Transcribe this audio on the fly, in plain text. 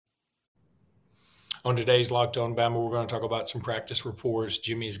On today's Locked On Bama, we're going to talk about some practice reports.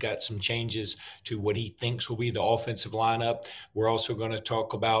 Jimmy's got some changes to what he thinks will be the offensive lineup. We're also going to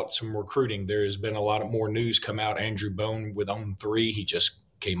talk about some recruiting. There has been a lot more news come out. Andrew Bone with On3. He just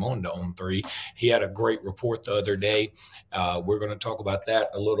came on to On3. He had a great report the other day. We're going to talk about that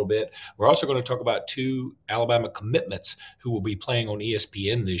a little bit. We're also going to talk about two Alabama commitments who will be playing on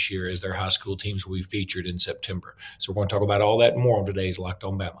ESPN this year as their high school teams will be featured in September. So we're going to talk about all that and more on today's Locked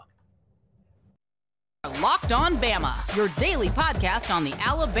On Bama. Locked On Bama, your daily podcast on the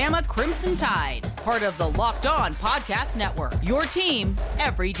Alabama Crimson Tide. Part of the Locked On Podcast Network, your team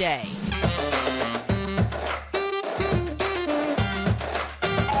every day.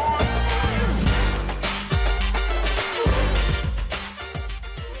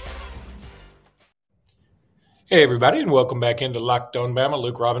 Hey, everybody, and welcome back into Locked On Bama.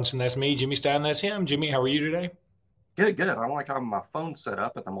 Luke Robinson, that's me. Jimmy Stein, that's him. Jimmy, how are you today? Good. I don't like having my phone set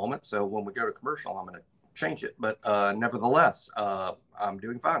up at the moment, so when we go to commercial, I'm going to change it. But nevertheless, I'm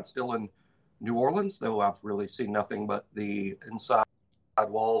doing fine. Still in New Orleans, though I've really seen nothing but the inside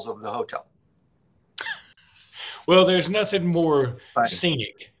walls of the hotel. Well, there's nothing more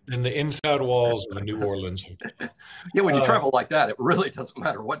scenic than the inside walls of the New Orleans hotel. Yeah, when you travel like that, it really doesn't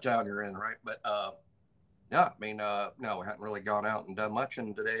matter what town you're in, right? But yeah, I mean, no, we hadn't really gone out and done much,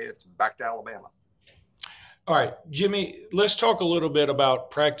 and today it's back to Alabama. All right, Jimmy, let's talk a little bit about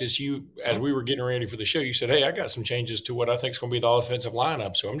practice. As we were getting ready for the show, you said, hey, I got some changes to what I think is going to be the offensive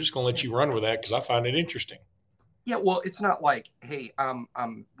lineup. So I'm just going to let you run with that because I find it interesting. Yeah, well, it's not like, hey,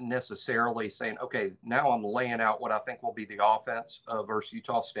 I'm necessarily saying, okay, now I'm laying out what I think will be the offense versus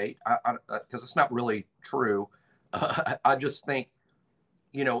Utah State, because it's not really true. I just think,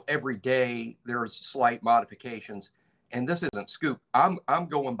 every day there's slight modifications. And this isn't scoop. I'm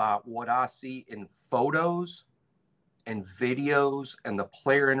going by what I see in photos and videos and the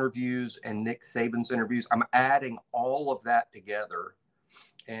player interviews and Nick Saban's interviews. I'm adding all of that together.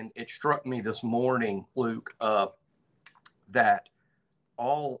 And it struck me this morning, Luke, that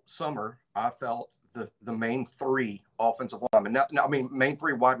all summer I felt the main three offensive linemen. Main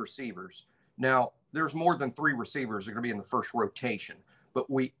three wide receivers. Now, there's more than three receivers that are going to be in the first rotation. But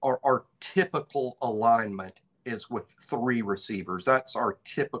our typical alignment is with three receivers. That's our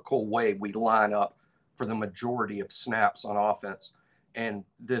typical way we line up for the majority of snaps on offense. And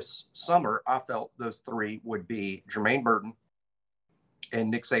this summer, I felt those three would be Jermaine Burton,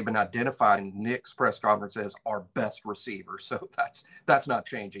 and Nick Saban identified in Nick's press conference as our best receiver. So that's not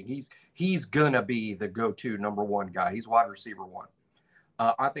changing. He's gonna be the go-to number one guy. He's wide receiver one.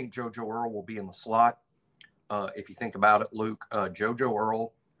 I think JoJo Earle will be in the slot. If you think about it, Luke, JoJo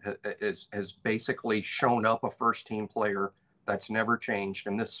Earle has basically shown up a first-team player that's never changed.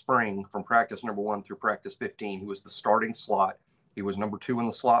 And this spring, from practice number 1 through practice 15, he was the starting slot. He was number 2 in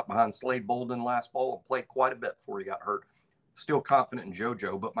the slot behind Slade Bolden last fall and played quite a bit before he got hurt. Still confident in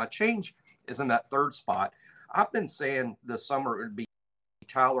JoJo, but my change is in that third spot. I've been saying this summer it would be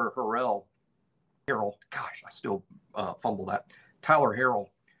Tyler Harrell. Gosh, I still fumble that. Tyler Harrell.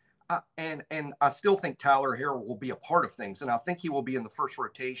 And I still think Tyler Harrell will be a part of things, and I think he will be in the first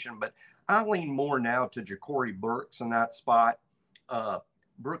rotation, but I lean more now to Ja'Corey Brooks in that spot.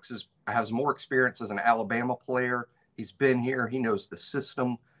 Brooks has more experience as an Alabama player. He's been here. He knows the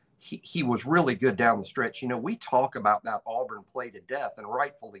system. He was really good down the stretch. We talk about that Auburn play to death, and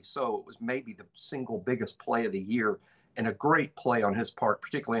rightfully so. It was maybe the single biggest play of the year, and a great play on his part,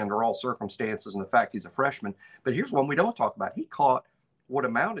 particularly under all circumstances and the fact he's a freshman. But here's one we don't talk about. He caught what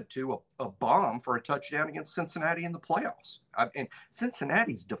amounted to a bomb for a touchdown against Cincinnati in the playoffs. And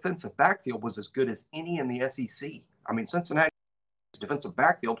Cincinnati's defensive backfield was as good as any in the SEC. Cincinnati's defensive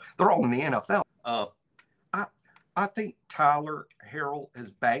backfield, they're all in the NFL. I think Tyler Harrell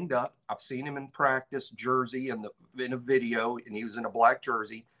is banged up. I've seen him in practice jersey and in a video, and he was in a black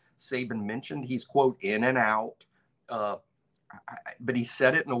jersey. Saban mentioned he's, quote, in and out. But he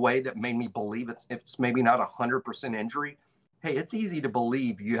said it in a way that made me believe it's maybe not 100% injury. Hey, it's easy to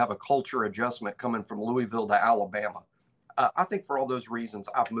believe you have a culture adjustment coming from Louisville to Alabama. I think for all those reasons,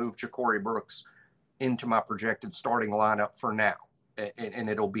 I've moved Ja'Corey Brooks into my projected starting lineup for now. And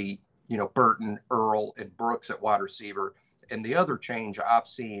it'll be, Burton, Earle, and Brooks at wide receiver. And the other change I've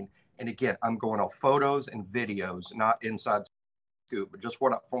seen, and again, I'm going off photos and videos, not inside scoop, but just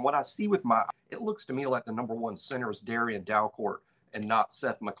from what I see with my eye, it looks to me like the number one center is Darian Dalcourt and not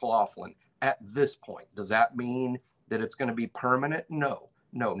Seth McLaughlin at this point. Does that mean that it's going to be permanent? No,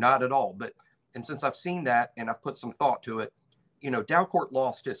 not at all. And since I've seen that and I've put some thought to it, Dalcourt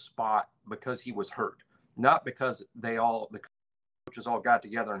lost his spot because he was hurt, not because the coaches all got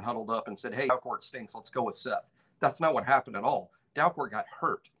together and huddled up and said, hey, Dalcourt stinks, let's go with Seth. That's not what happened at all. Dalcourt got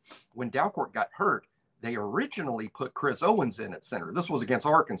hurt. When Dalcourt got hurt, They originally put Chris Owens in at center. This was against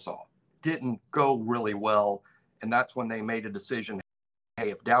Arkansas. Didn't go really well, and that's when they made a decision.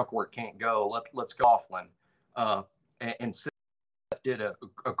 Hey, if Dalcourt can't go, let's go Coughlin. And Seth did a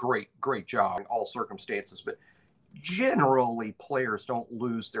great job in all circumstances. But generally, players don't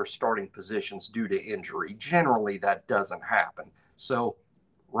lose their starting positions due to injury. Generally, that doesn't happen. So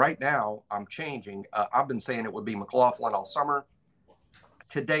right now, I'm changing. I've been saying it would be McLaughlin all summer.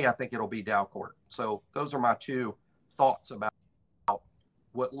 Today, I think it'll be Dalcourt. So those are my two thoughts about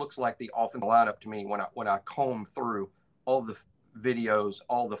what looks like the offensive lineup to me when I comb through all the videos,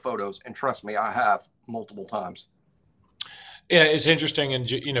 all the photos, and trust me, I have multiple times. Yeah, it's interesting. And,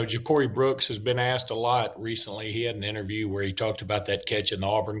 Ja'Cory Brooks has been asked a lot recently. He had an interview where he talked about that catch in the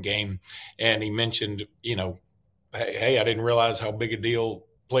Auburn game. And he mentioned, hey, I didn't realize how big a deal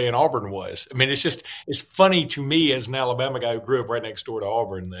playing Auburn was. I mean, it's funny to me as an Alabama guy who grew up right next door to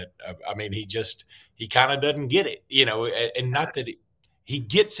Auburn that, he kind of doesn't get it, and not that he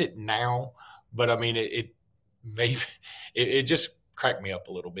gets it now, but I mean, it just cracked me up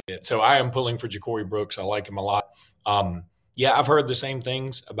a little bit. So I am pulling for Ja'Cory Brooks. I like him a lot. Yeah, I've heard the same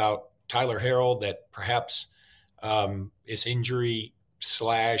things about Tyler Harrell, that perhaps it's injury /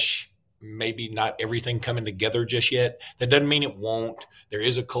 maybe not everything coming together just yet. That doesn't mean it won't. There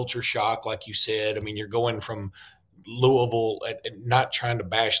is a culture shock, like you said. I mean, you're going from Louisville, not trying to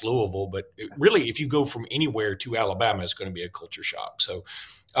bash Louisville, but really, if you go from anywhere to Alabama, it's going to be a culture shock. So,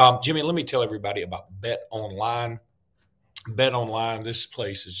 Jimmy, let me tell everybody about Bet Online. Bet Online, this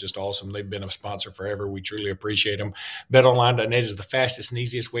place is just awesome. They've been a sponsor forever. We truly appreciate them. BetOnline.net is the fastest and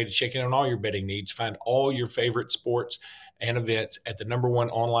easiest way to check in on all your betting needs. Find all your favorite sports and events at the #1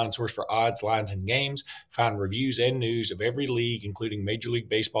 online source for odds, lines, and games. Find reviews and news of every league, including Major League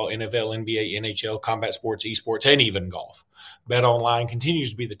Baseball, NFL, NBA, NHL, combat sports, esports, and even golf. BetOnline continues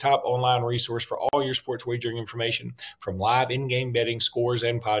to be the top online resource for all your sports wagering information, from live in-game betting, scores,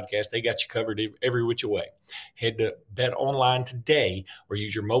 and podcasts. They got you covered every which way. Head to BetOnline today or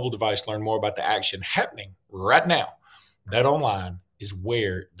use your mobile device to learn more about the action happening right now. BetOnline is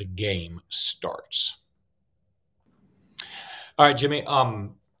where the game starts. All right, Jimmy,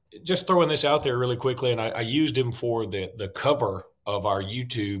 just throwing this out there really quickly, and I used him for the cover of our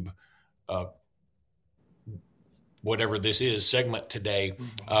YouTube whatever this is segment today,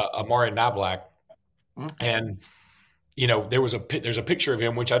 Amari Niblack. And, there's a picture of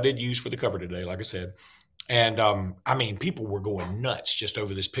him, which I did use for the cover today, like I said. And, people were going nuts just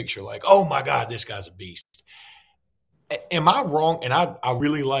over this picture, like, oh my God, this guy's a beast. Am I wrong? And I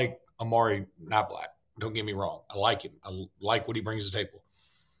really like Amari Niblack. Don't get me wrong. I like him. I like what he brings to the table.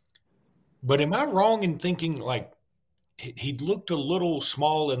 But am I wrong in thinking like he looked a little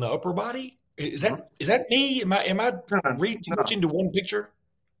small in the upper body? Is that me? Am I reading too much into one picture?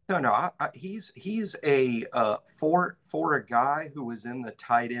 No. He's a for a guy who was in the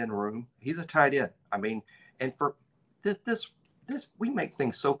tight end room. He's a tight end. I mean, and for this we make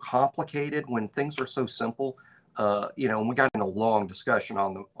things so complicated when things are so simple. And we got in a long discussion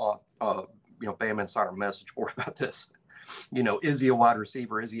on the Bama Insider message board about this. Is he a wide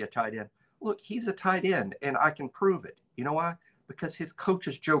receiver? Is he a tight end? Look, he's a tight end, and I can prove it. You know why? Because his coach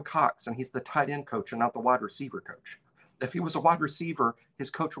is Joe Cox, and he's the tight end coach and not the wide receiver coach. If he was a wide receiver, his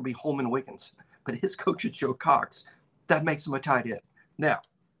coach would be Holman Wiggins. But his coach is Joe Cox. That makes him a tight end. Now,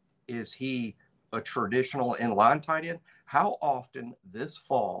 is he a traditional inline tight end? How often this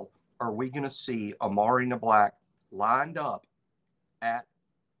fall are we going to see Amari Niblack lined up at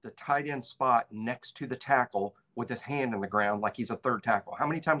the tight end spot next to the tackle with his hand in the ground like he's a third tackle? How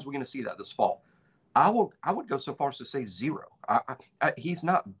many times are we going to see that this fall? I would go so far as to say zero. He's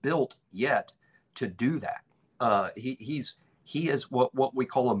not built yet to do that. He is what we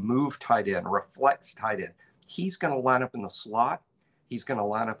call a move tight end or a flex tight end. He's going to line up in the slot. He's going to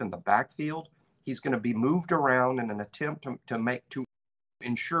line up in the backfield. He's going to be moved around in an attempt to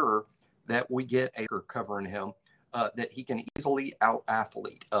ensure that we get a covering him, that he can easily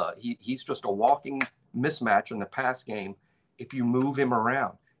out-athlete. He's just a walking mismatch in the pass game if you move him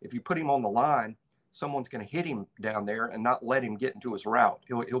around. If you put him on the line, someone's going to hit him down there and not let him get into his route.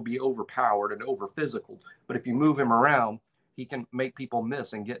 He'll be overpowered and over-physical. But if you move him around, he can make people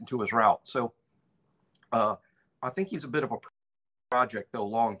miss and get into his route. So I think he's a bit of a project, though,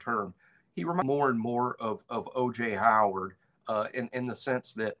 long-term. He reminds me more and more of O.J. Howard in the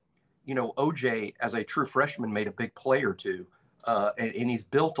sense that, O.J. as a true freshman made a big play or two, and he's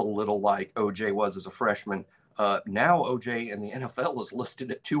built a little like O.J. was as a freshman. Now O.J. in the NFL is listed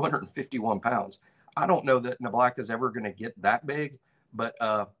at 251 pounds. I don't know that Niblack is ever going to get that big, but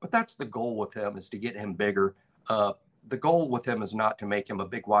that's the goal with him, is to get him bigger. the goal with him is not to make him a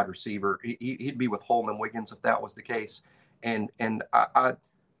big wide receiver. He'd be with Holman Wiggins if that was the case. And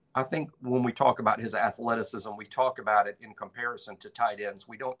I think when we talk about his athleticism, we talk about it in comparison to tight ends.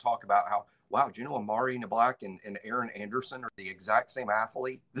 We don't talk about how, wow, do you know Amari Niblack and Aaron Anderson are the exact same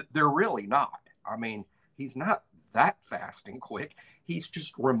athlete? They're really not. I mean, he's not that fast and quick. He's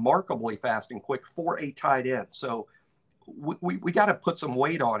just remarkably fast and quick for a tight end. So we got to put some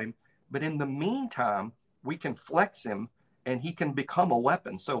weight on him. But in the meantime, we can flex him and he can become a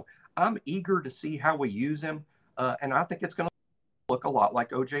weapon. So I'm eager to see how we use him. And I think it's going to look a lot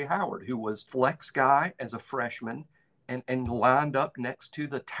like O.J. Howard, who was flex guy as a freshman and lined up next to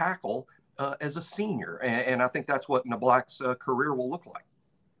the tackle as a senior. And I think that's what Niblack's career will look like.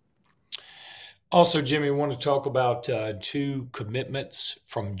 Also, Jimmy, I want to talk about two commitments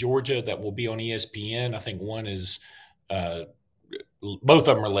from Georgia that will be on ESPN. I think one is both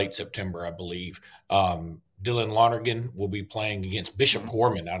of them are late September, I believe. Dylan Lonergan will be playing against Bishop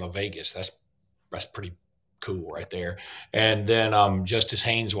Gorman out of Vegas. That's pretty cool right there. And then Justice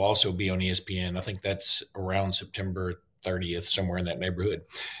Haynes will also be on ESPN. I think that's around September 30th, somewhere in that neighborhood.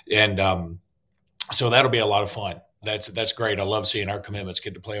 And so that'll be a lot of fun. That's great. I love seeing our commitments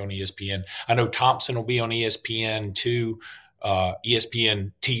get to play on ESPN. I know Thompson will be on ESPN too,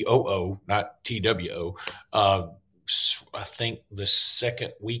 ESPN TOO, not TWO. I think the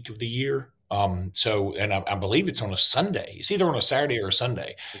second week of the year. And I believe it's on a Sunday. It's either on a Saturday or a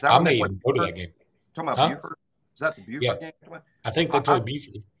Sunday. I may even go to that game. Talking about Buford? Is that the Buford game? I think they play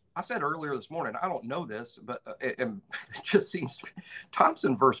Buford. I said earlier this morning, I don't know this, but it just seems to be,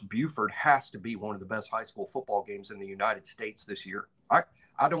 Thompson versus Buford has to be one of the best high school football games in the United States this year. I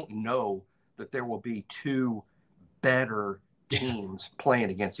don't know that there will be two better teams playing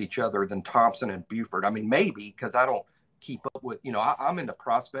against each other than Thompson and Buford. I mean, maybe because I don't keep up with, I'm into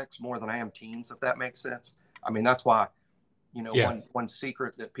prospects more than I am teams, if that makes sense. I mean, that's why, one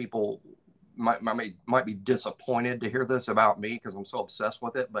secret that people might be disappointed to hear this about me because I'm so obsessed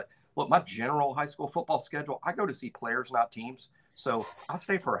with it. But look, my general high school football schedule, I go to see players, not teams. So I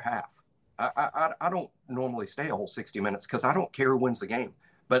stay for a half. I don't normally stay a whole 60 minutes because I don't care who wins the game.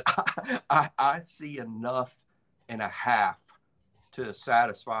 But I see enough in a half to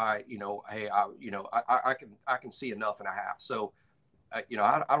satisfy, hey, I can see enough in a half. So, I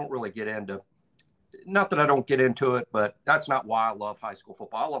don't really get into. Not that I don't get into it, but that's not why I love high school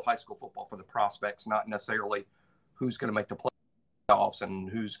football. I love high school football for the prospects, not necessarily who's going to make the playoffs and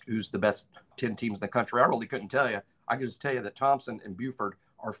who's the best 10 teams in the country. I really couldn't tell you. I can just tell you that Thompson and Buford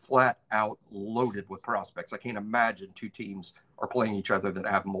are flat out loaded with prospects. I can't imagine two teams are playing each other that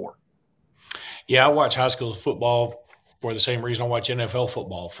have more. Yeah, I watch high school football for the same reason I watch NFL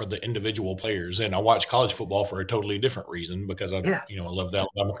football, for the individual players. And I watch college football for a totally different reason because I love the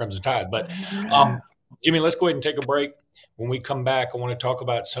Alabama Crimson Tide. But Jimmy, let's go ahead and take a break. When we come back, I want to talk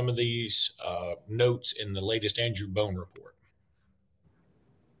about some of these notes in the latest Andrew Bone report.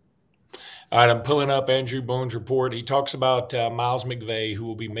 All right, I'm pulling up Andrew Bone's report. He talks about Miles McVay, who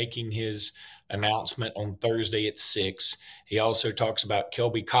will be making his announcement on Thursday at 6. He also talks about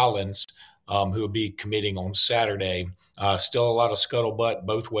Kelby Collins, who will be committing on Saturday. Still a lot of scuttlebutt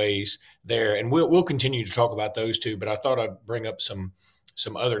both ways there. And we'll continue to talk about those two, but I thought I'd bring up some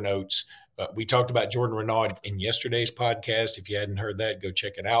other notes. We talked about Jordan Renaud in yesterday's podcast. If you hadn't heard that, go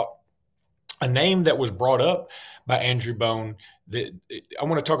check it out. A name that was brought up by Andrew Bone, I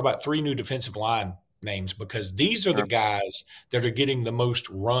want to talk about 3 new defensive line names because these are the guys that are getting the most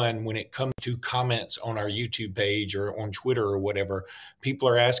run when it comes to comments on our YouTube page or on Twitter or whatever. People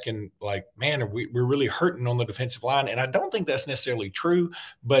are asking like, man, we're really hurting on the defensive line. And I don't think that's necessarily true.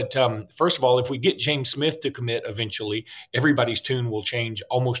 But first of all, if we get James Smith to commit eventually, everybody's tune will change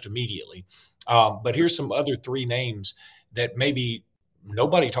almost immediately. But here's some other 3 names that maybe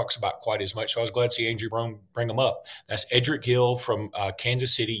nobody talks about quite as much. So I was glad to see Andrew Bone bring them up. That's Edric Hill from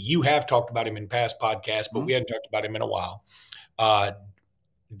Kansas City. You have talked about him in past podcasts, but we hadn't talked about him in a while.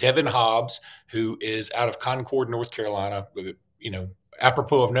 Devin Hobbs, who is out of Concord, North Carolina.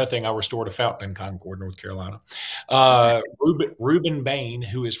 Apropos of nothing, I restored a fountain in Concord, North Carolina. Ruben Bain,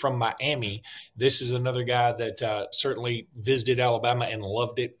 who is from Miami. This is another guy that certainly visited Alabama and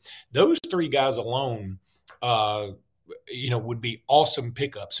loved it. Those 3 guys alone would be awesome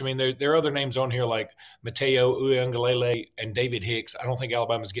pickups. I mean, there are other names on here like Mateo Uiagalelei and David Hicks. I don't think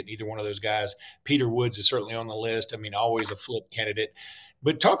Alabama's getting either one of those guys. Peter Woods is certainly on the list. I mean, always a flip candidate.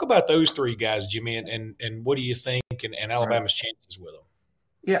 But talk about those 3 guys, Jimmy, and what do you think and Alabama's chances with them?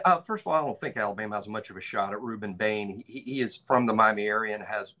 Yeah, first of all, I don't think Alabama has much of a shot at Ruben Bain. He is from the Miami area and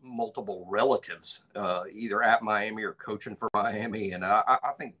has multiple relatives, either at Miami or coaching for Miami. And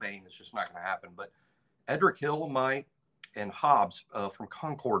I think Bain is just not going to happen. But Edric Hill might, and Hobbs from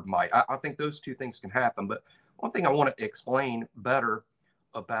Concord might. I think those two things can happen. But one thing I want to explain better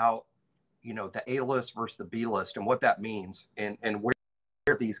about, the A list versus the B list and what that means and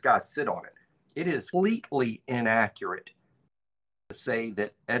where these guys sit on it. It is completely inaccurate to say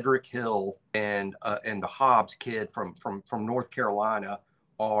that Edric Hill and the Hobbs kid from North Carolina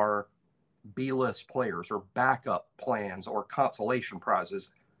are B-list players or backup plans or consolation prizes.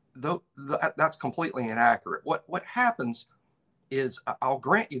 That's completely inaccurate. What happens is, I'll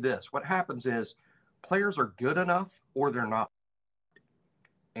grant you this, what happens is players are good enough or they're not.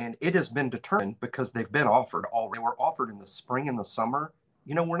 And it has been determined because they've been offered already. They were offered in the spring and the summer.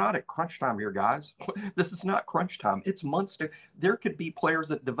 We're not at crunch time here, guys. This is not crunch time. It's months. There could be players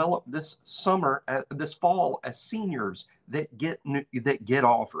that develop this summer, this fall as seniors that get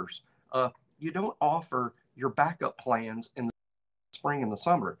offers. You don't offer your backup plans in the spring and the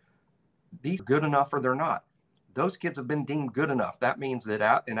summer. These are good enough or they're not. Those kids have been deemed good enough. That means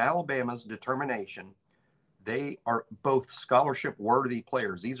that in Alabama's determination, they are both scholarship worthy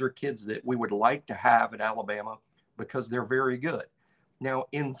players. These are kids that we would like to have at Alabama because they're very good. Now,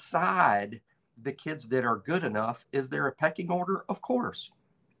 inside the kids that are good enough, is there a pecking order? Of course.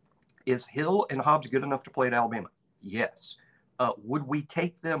 Is Hill and Hobbs good enough to play at Alabama? Yes. Would we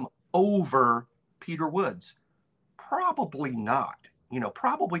take them over Peter Woods? Probably not.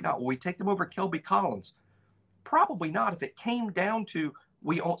 Probably not. Will we take them over Kelby Collins? Probably not. If it came down to,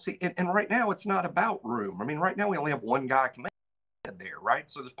 we don't see, and right now it's not about room. I mean, right now we only have one guy committed there, right?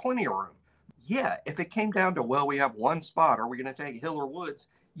 So there's plenty of room. Yeah, if it came down to, we have one spot, are we going to take Hill or Woods?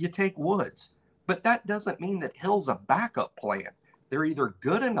 You take Woods. But that doesn't mean that Hill's a backup plan. They're either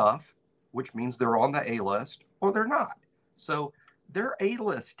good enough, which means they're on the A list, or they're not. So they're A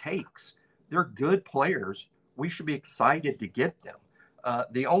list takes. They're good players. We should be excited to get them.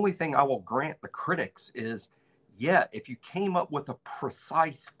 The only thing I will grant the critics is, if you came up with a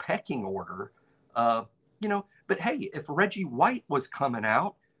precise pecking order, but hey, if Reggie White was coming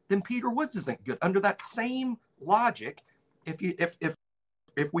out, then Peter Woods isn't good. Under that same logic, if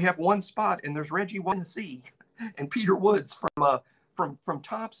we have one spot and there's Reggie White in C and Peter Woods from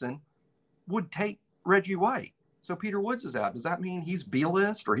Thompson would take Reggie White. So Peter Woods is out. Does that mean he's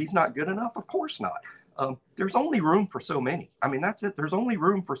B-list or he's not good enough? Of course not. There's only room for so many. I mean, that's it. There's only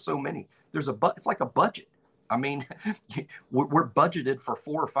room for so many. It's like a budget. I mean, we're budgeted for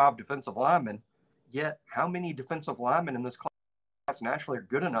 4 or 5 defensive linemen, yet how many defensive linemen in this class nationally are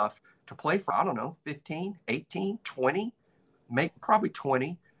good enough to play for, 15, 18, 20, probably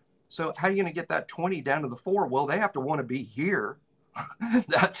 20. So how are you going to get that 20 down to the 4? Well, they have to want to be here.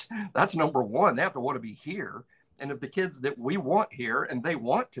 That's number one. They have to want to be here. And if the kids that we want here and they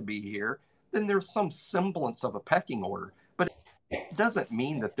want to be here, then there's some semblance of a pecking order. But it doesn't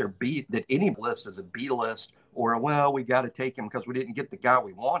mean that that any list is a B list or, we got to take him because we didn't get the guy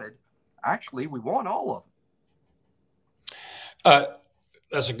we wanted. Actually, we want all of them.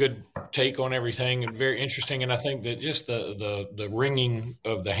 That's a good take on everything and very interesting. And I think that just the wringing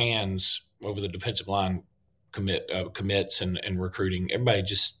of the hands over the defensive line commits and recruiting, everybody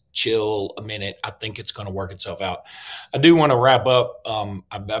just chill a minute. I think it's going to work itself out. I do want to wrap up.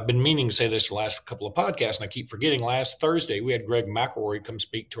 I've been meaning to say this the last couple of podcasts, and I keep forgetting. Last Thursday, we had Greg McElroy come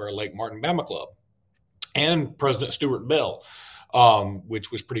speak to our Lake Martin Bama Club and President Stuart Bell,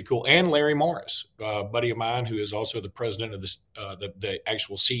 which was pretty cool. And Larry Morris, a buddy of mine who is also the president of the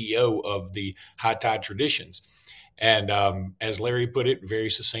actual CEO of the High Tide Traditions. And as Larry put it very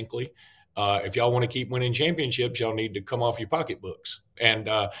succinctly, if y'all want to keep winning championships, y'all need to come off your pocketbooks. And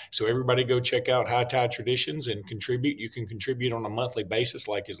so everybody go check out High Tide Traditions and contribute. You can contribute on a monthly basis,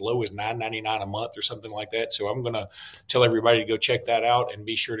 like as low as $9.99 a month or something like that. So I'm going to tell everybody to go check that out and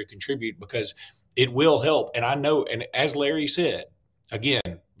be sure to contribute because it will help. And I know, and as Larry said,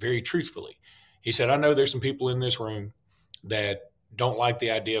 again, very truthfully, he said, I know there's some people in this room that don't like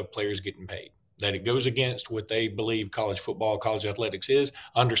the idea of players getting paid, that it goes against what they believe college football, college athletics is.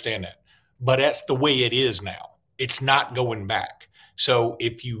 I understand that. But that's the way it is now. It's not going back. So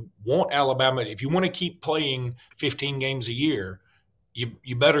if you want Alabama, if you want to keep playing 15 games a year,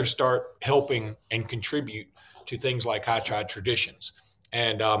 you better start helping and contribute to things like High Tide Traditions.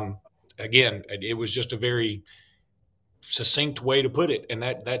 And again, it was just a very succinct way to put it, and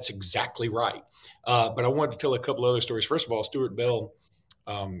that's exactly right. But I wanted to tell a couple other stories. First of all, Stuart Bell,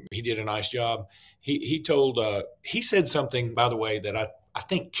 he did a nice job. He said something, by the way, that I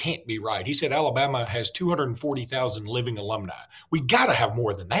think can't be right. He said Alabama has 240,000 living alumni. We got to have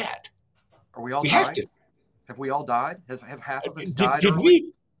more than that. Are we all? We died? have to. Have we all died? Have half of us died?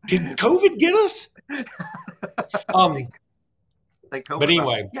 Did COVID get us? I think COVID but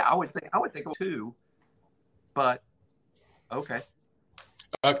anyway, I would think too. but okay.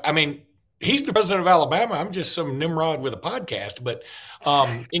 I mean, he's the president of Alabama. I'm just some Nimrod with a podcast. But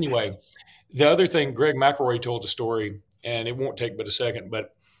anyway, the other thing, Greg McElroy told the story, and it won't take but a second,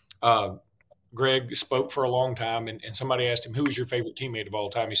 but Greg spoke for a long time, and somebody asked him, who was your favorite teammate of all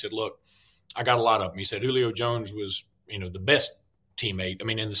time? He said, look, I got a lot of them. He said, Julio Jones was, the best teammate. I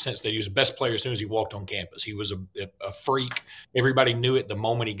mean, in the sense that he was the best player as soon as he walked on campus. He was a freak. Everybody knew it the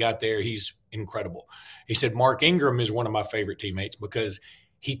moment he got there. He's incredible. He said, Mark Ingram is one of my favorite teammates because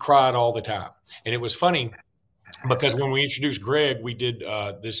he cried all the time. And it was funny because when we introduced Greg, we did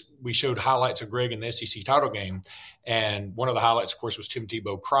we showed highlights of Greg in the SEC title game. And one of the highlights, of course, was Tim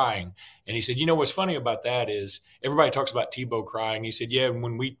Tebow crying. And he said, what's funny about that is everybody talks about Tebow crying. He said, yeah,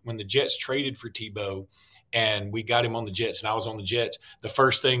 when the Jets traded for Tebow and we got him on the Jets and I was on the Jets, the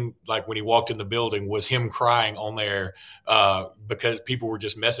first thing, like when he walked in the building, was him crying on there because people were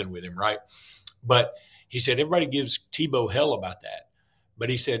just messing with him, right? But he said, everybody gives Tebow hell about that. But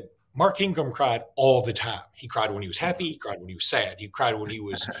he said, Mark Ingram cried all the time. He cried when he was happy. He cried when he was sad. He cried when he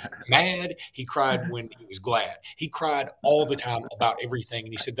was mad. He cried when he was glad. He cried all the time about everything.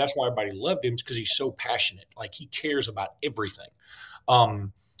 And he said that's why everybody loved him, because he's so passionate. Like, he cares about everything.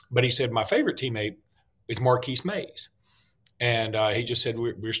 But he said, my favorite teammate is Marquise Mays. And he just said,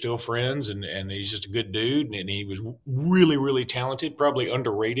 we're still friends, and he's just a good dude. And he was really, really talented, probably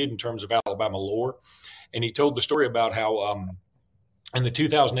underrated in terms of Alabama lore. And he told the story about how in the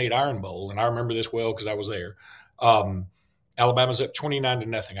 2008 Iron Bowl, and I remember this well because I was there, Alabama's up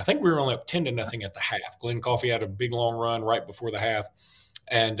 29-0. I think we were only up 10-0 at the half. Glenn Coffey had a big long run right before the half.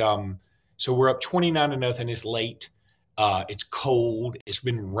 And so we're up 29-0. It's late. It's cold. It's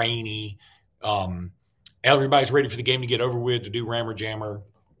been rainy. Everybody's ready for the game to get over with, to do Rammer Jammer.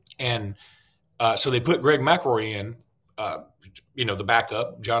 And so they put Greg McElroy in, the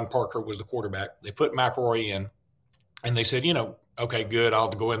backup. John Parker was the quarterback. They put McElroy in, and they said, okay, good. I'll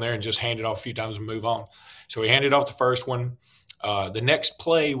go in there and just hand it off a few times and move on. So he handed off the first one. The next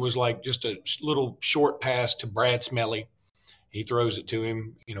play was like just a little short pass to Brad Smelly. He throws it to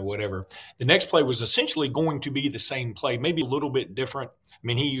him, whatever. The next play was essentially going to be the same play, maybe a little bit different. I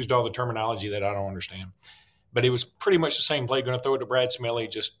mean, he used all the terminology that I don't understand. But it was pretty much the same play, going to throw it to Brad Smelly,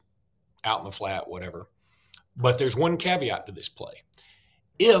 just out in the flat, whatever. But there's one caveat to this play.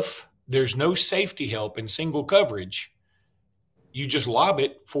 If there's no safety help in single coverage, you just lob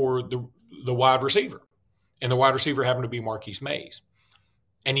it for the wide receiver. And the wide receiver happened to be Marquise Mays.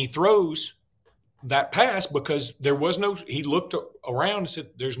 And he throws that pass because he looked around and said,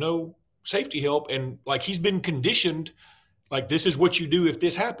 there's no safety help. And like, he's been conditioned, like, this is what you do if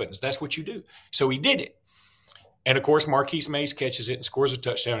this happens. That's what you do. So he did it. And of course, Marquise Mays catches it and scores a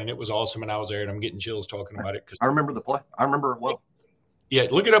touchdown. And it was awesome. And I was there, and I'm getting chills talking about it. I remember the play. I remember it well. Yeah,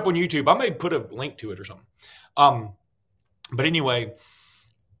 look it up on YouTube. I may put a link to it or something. But anyway,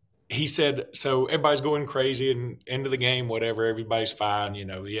 he said, so everybody's going crazy and end of the game, whatever, everybody's fine.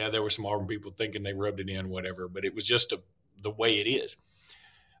 Yeah, there were some Auburn people thinking they rubbed it in, whatever, but it was just the way it is.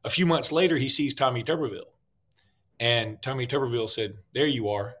 A few months later, he sees Tommy Tuberville. And Tommy Tuberville said, there you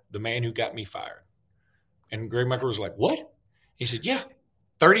are, the man who got me fired. And Greg McElroy was like, what? He said, yeah,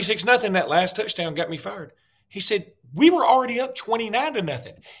 36-0, that last touchdown got me fired. He said, we were already up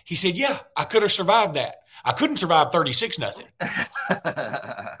 29-0. He said, yeah, I could have survived that. I couldn't survive 36-0.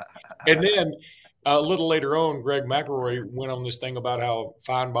 And then a little later on, Greg McElroy went on this thing about how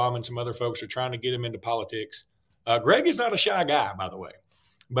Feinbaum and some other folks are trying to get him into politics. Greg is not a shy guy, by the way,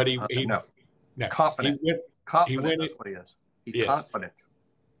 but confident. Confident is what he is. He's confident.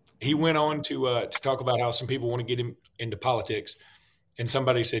 He went on to talk about how some people want to get him into politics, and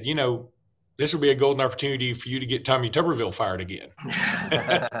somebody said, this will be a golden opportunity for you to get Tommy Tuberville fired again.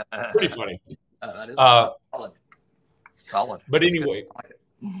 Pretty funny. That is solid. But anyway,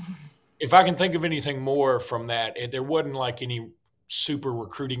 if I can think of anything more from that, there wasn't like any super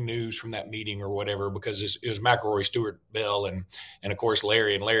recruiting news from that meeting or whatever, because it was McElroy, Stewart, Bell, and of course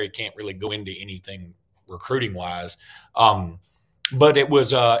Larry. And Larry can't really go into anything recruiting wise. But it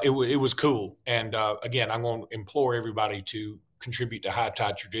was cool. And again, I'm going to implore everybody to contribute to High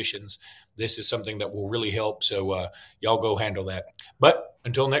Tide Traditions. This is something that will really help. So y'all go handle that. But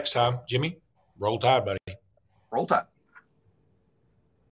until next time, Jimmy, roll Tide, buddy. Roll Tide.